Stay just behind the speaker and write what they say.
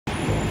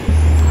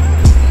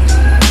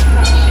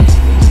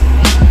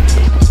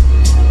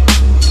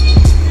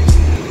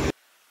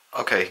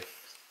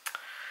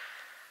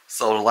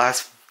So the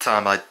last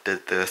time I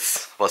did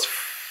this was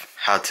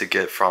how to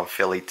get from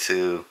Philly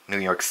to New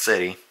York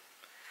City.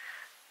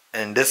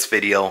 In this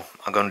video,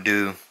 I'm going to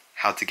do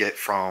how to get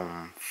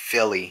from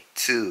Philly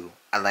to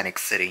Atlantic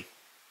City.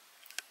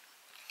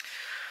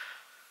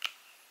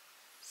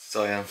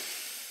 So yeah,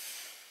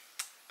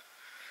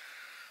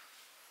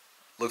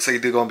 looks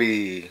like there's going to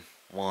be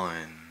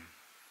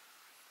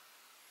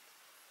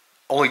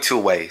only two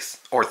ways,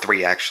 or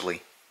three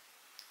actually.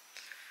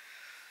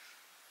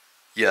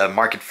 Yeah,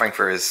 Market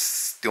Frankfurt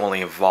is the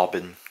only involved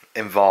in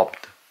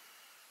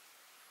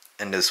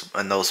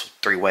those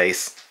three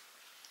ways.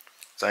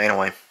 So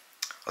anyway,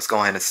 let's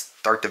go ahead and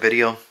start the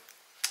video.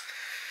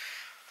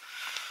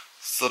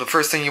 So the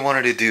first thing you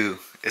wanted to do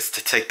is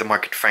to take the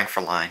Market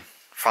Frankfurt line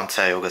from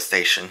Tioga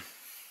Station.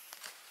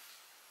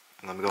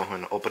 Let me go ahead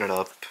and open it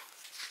up.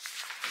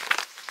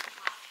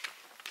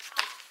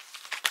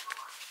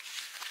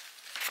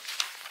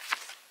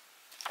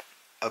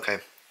 Okay.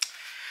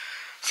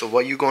 So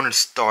what you're going to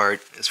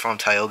start is from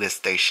Tioga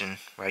Station,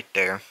 right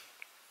there.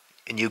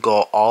 And you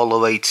go all the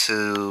way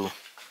to...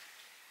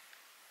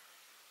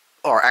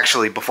 Or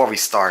actually, before we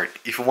start,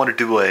 if you want to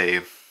do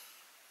a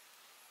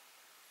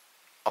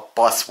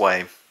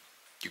busway,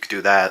 you could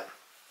do that.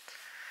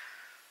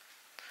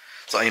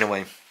 So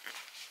anyway,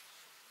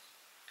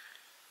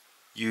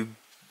 you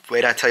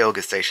wait at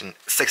Tioga Station,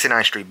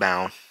 69th Street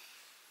bound,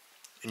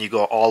 and you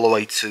go all the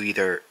way to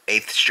either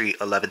 8th Street,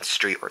 11th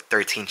Street, or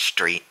 13th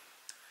Street.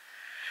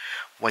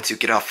 Once you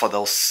get off of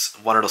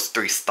one of those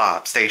three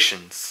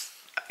stations,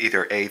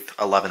 either 8th,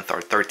 11th,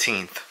 or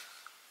 13th,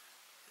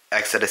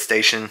 exit the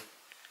station,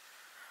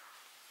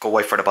 go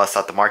wait for the bus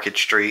at the Market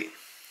Street.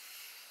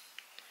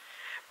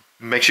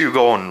 Make sure you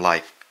go on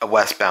like a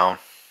westbound.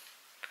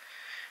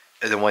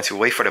 And then once you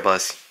wait for the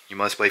bus, you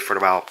must wait for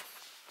about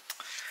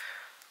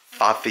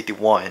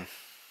 5:51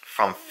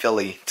 from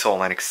Philly to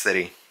Atlantic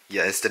City.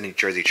 Yeah, it's the New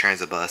Jersey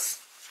Transit bus.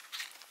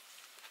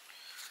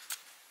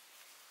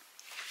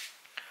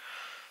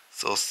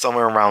 So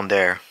somewhere around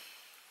there.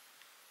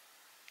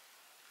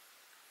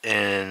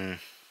 And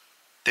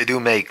they do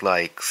make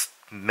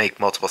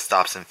multiple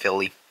stops in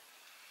Philly.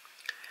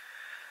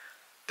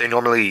 They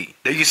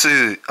used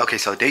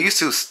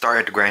to start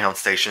at the Greyhound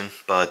station,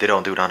 but they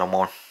don't do that no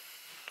more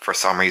for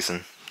some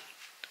reason.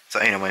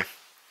 So anyway,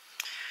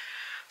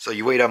 so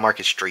you wait at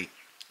Market Street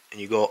and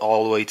you go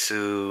all the way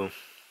to,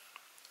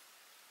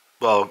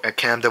 well, at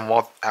Camden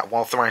at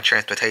Walter Ryan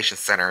Transportation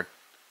Center.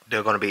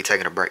 They're going to be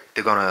taking a break.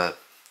 They're going to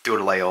do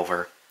the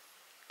layover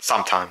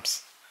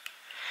sometimes.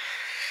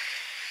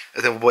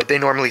 And then what they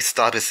normally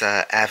stop is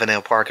at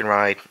Avondale Park and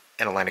Ride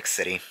in Atlantic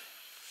City.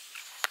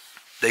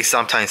 They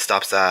sometimes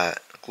stops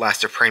at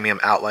Gloucester Premium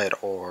Outlet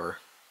or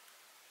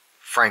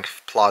Frank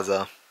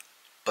Plaza,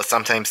 but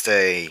sometimes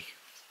they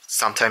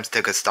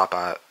could stop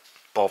at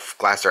both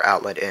Gloucester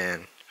Outlet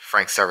and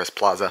Frank Service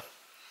Plaza.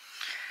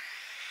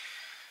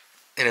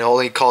 And it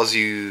only costs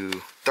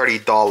you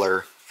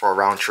 $30 for a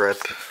round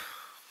trip.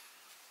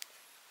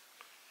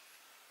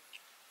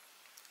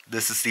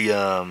 This is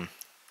the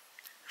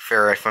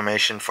fare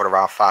information for the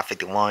Route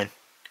 551.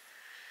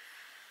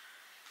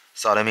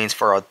 So that means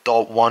for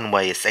adult one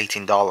way it's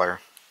 $18.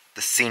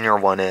 The senior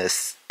one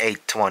is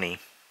 $8.20.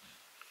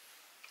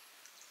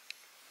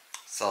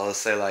 So let's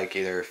say like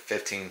either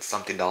 $15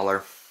 something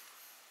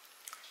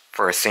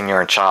for a senior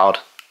and child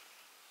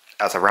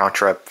as a round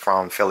trip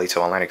from Philly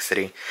to Atlantic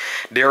City.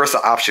 There is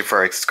an option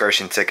for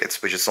excursion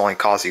tickets, which is only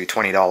cost you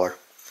 $20.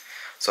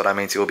 So that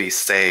means you'll be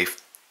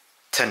saved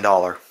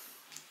 $10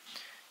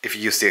 if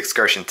you use the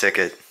excursion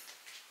ticket.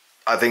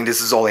 I think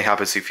this is only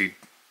happens if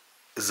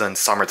it's in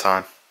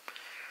summertime.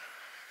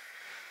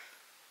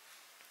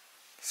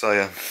 So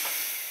yeah.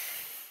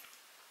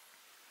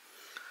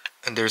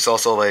 And there's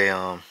also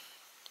a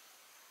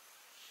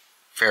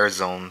fare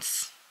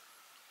zones.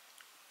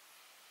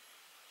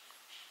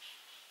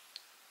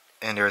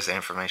 And there's the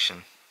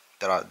information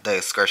the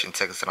excursion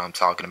tickets that I'm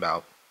talking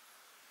about.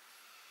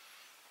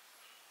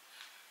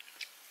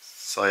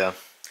 So yeah.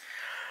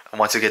 And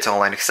once you get to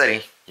Atlantic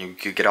City, you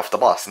get off the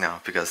bus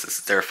now because this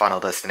is their final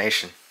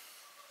destination.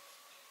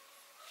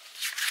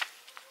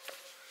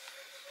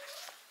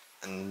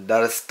 And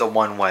that is the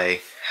one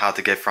way how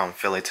to get from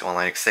Philly to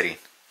Atlantic City.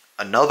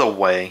 Another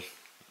way,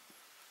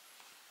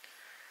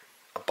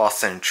 a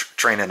bus and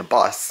train and a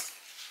bus.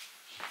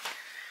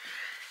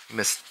 You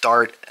must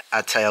start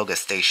at Tioga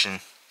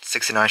Station,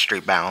 69th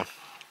Street bound,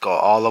 go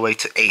all the way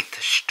to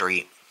 8th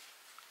Street.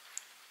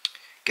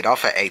 Get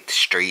off at 8th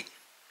Street.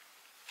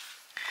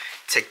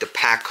 Take the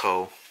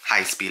PATCO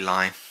high-speed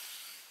line.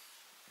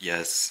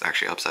 Yes,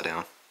 actually upside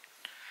down.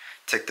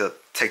 Take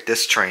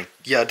this train.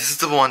 Yeah, this is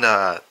the one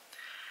that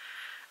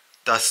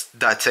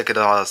ticket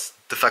was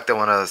the fact that I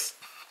want to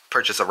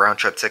purchase a round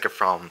trip ticket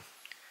from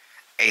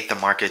 8th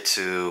and Market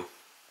to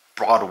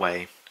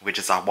Broadway, which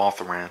is on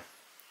Waltham Rand.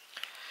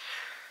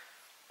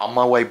 On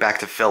my way back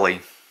to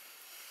Philly,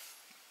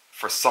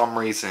 for some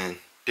reason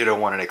they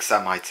don't want to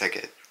accept my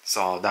ticket.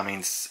 So that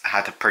means I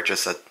had to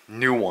purchase a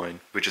new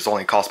one, which is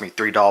only cost me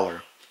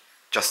 $3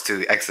 just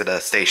to exit a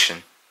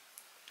station.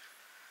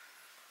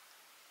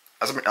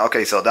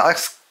 Okay, so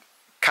that's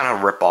kind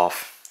of rip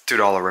off,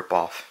 $2 rip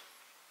off.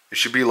 It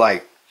should be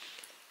like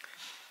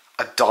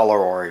 $1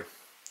 or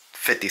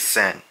 50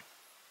 cents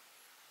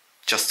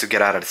just to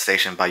get out of the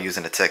station by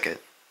using the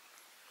ticket.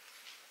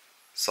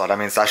 So that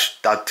means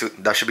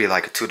that should be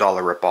like a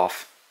 $2 rip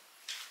off.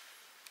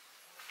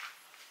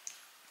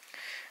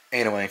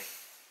 Anyway,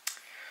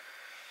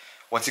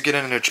 once you get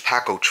into the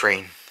Chapaco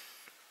train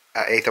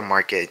at 8th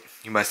Market,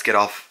 you must get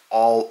off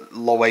all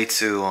the way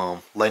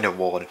to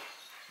Lindenwold.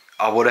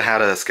 I would have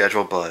had a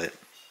schedule, but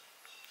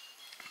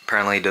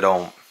apparently they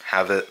don't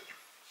have it.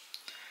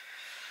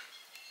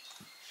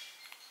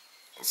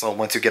 So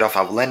once you get off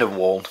at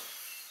Lindenwold,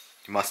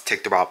 you must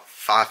take the route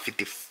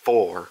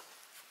 554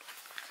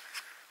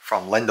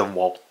 from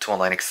Lindenwold to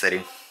Atlantic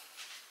City.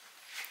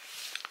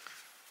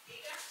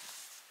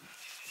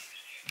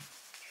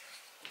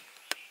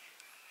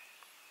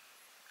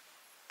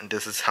 And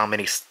this is how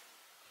many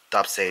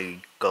stops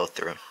they go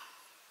through.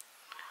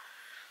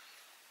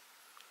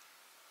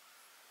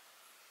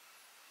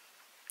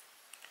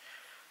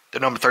 The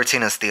number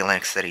 13 is the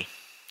Atlantic City.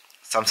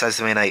 Sometimes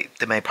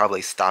they may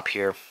probably stop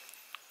here,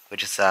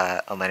 which is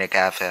Atlantic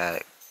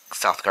Ave,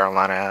 South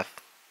Carolina Ave.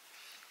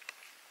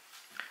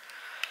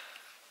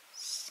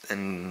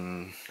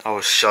 And I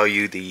will show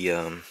you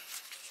the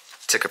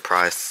ticket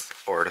price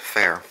or the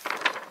fare.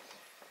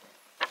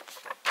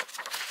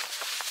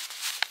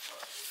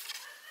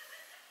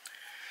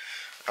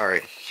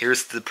 Alright,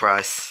 here's the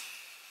price.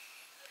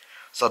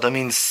 So that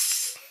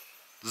means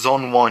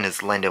Zone 1 is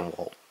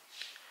Lindenwold.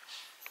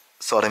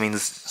 So that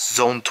means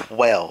Zone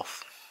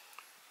 12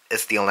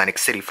 is the Atlantic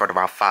City for the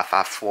route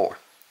 554.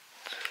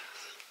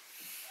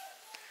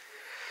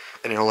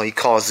 And it only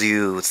costs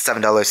you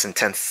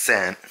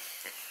 $7.10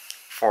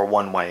 for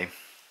one way.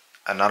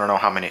 And I don't know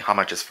how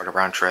much is for the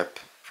round trip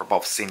for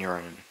both senior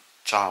and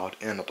child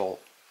and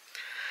adult.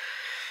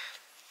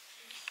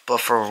 But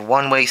for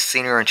one way,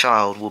 senior and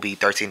child will be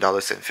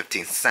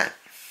 $13.15.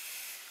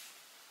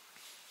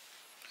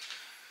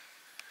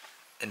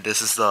 And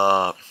this is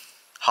the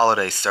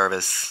holiday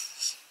service.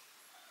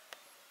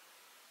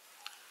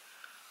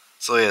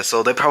 So yeah,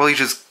 so they probably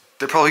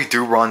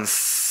do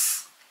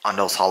runs on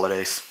those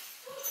holidays.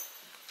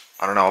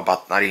 I don't know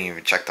about, I didn't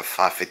even check the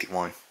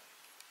 551.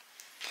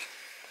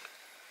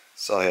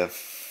 So yeah,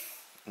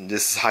 and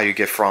this is how you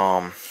get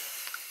from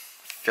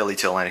Philly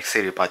to Atlantic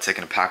City by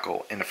taking a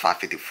Paco in the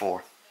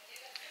 554.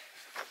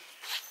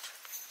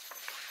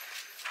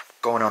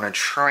 Going on a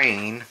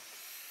train,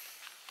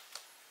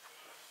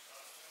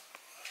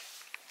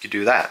 you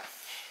do that.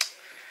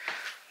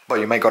 But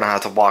you may gonna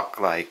have to walk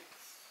like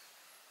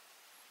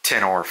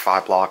 10 or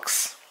 5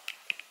 blocks.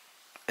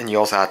 And you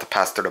also have to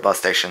pass through the bus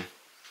station.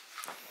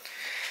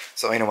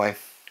 So anyway,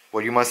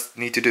 what you must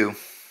need to do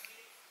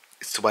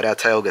is to wait at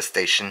Tioga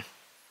Station.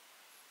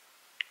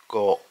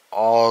 Go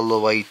all the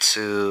way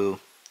to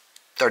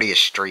 30th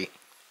Street.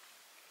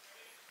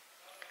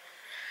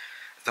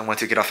 Then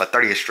once you get off at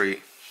 30th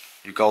Street,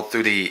 you go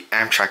through the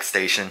Amtrak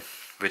station,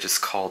 which is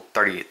called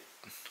 30th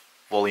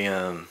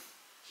William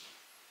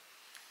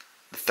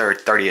the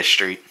 30th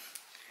Street.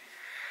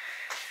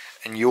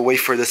 And you'll wait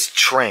for this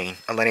train,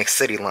 Atlantic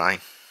City line.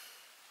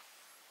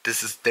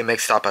 They make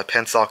stop at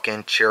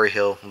Pennsauken, Cherry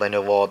Hill,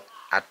 Lindenwold,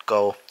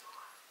 Atco,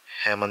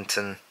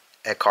 Hamilton,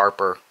 Egg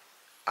Harbor,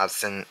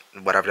 Austin,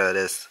 whatever that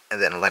is,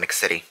 and then Atlantic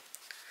City.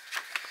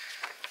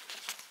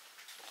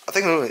 I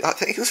think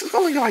this is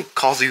only like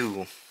cost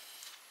you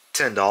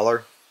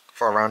 $10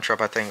 for a round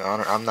trip. I think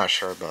I'm not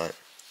sure, but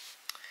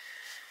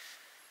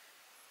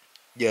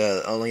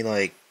yeah, only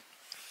like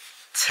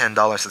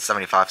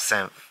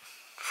 $10.75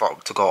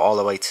 to go all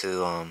the way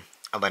to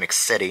Atlantic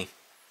City.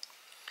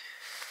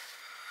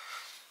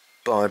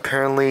 But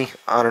apparently,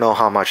 I don't know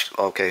how much.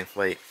 Okay,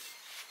 wait.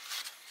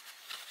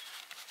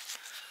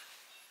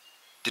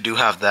 They do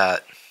have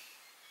that.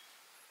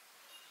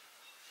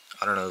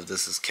 I don't know if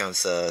this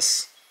counts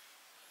as.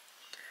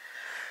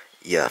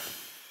 Yeah.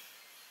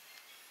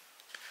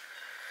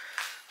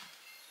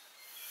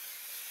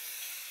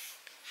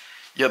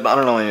 Yeah, but I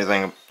don't know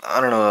anything. I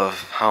don't know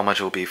how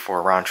much it will be for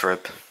a round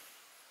trip.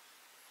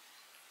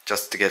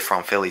 Just to get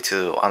from Philly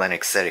to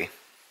Atlantic City.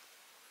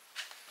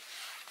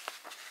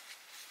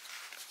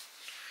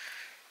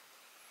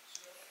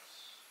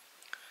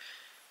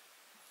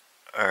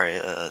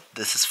 Alright,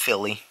 this is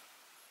Philly,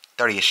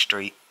 30th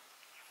Street.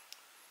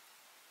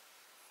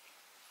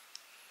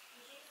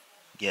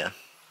 Yeah.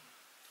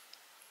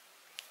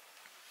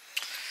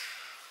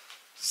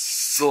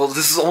 So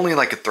this is only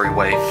like a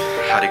 3-way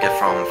how to get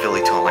from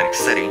Philly to Atlantic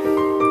City. And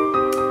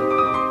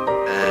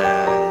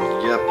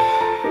yep.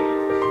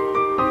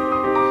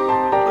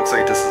 Looks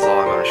like this is all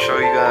I'm going to show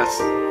you guys.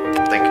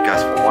 Thank you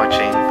guys for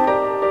watching.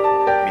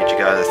 Meet you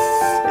guys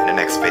in the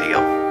next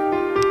video.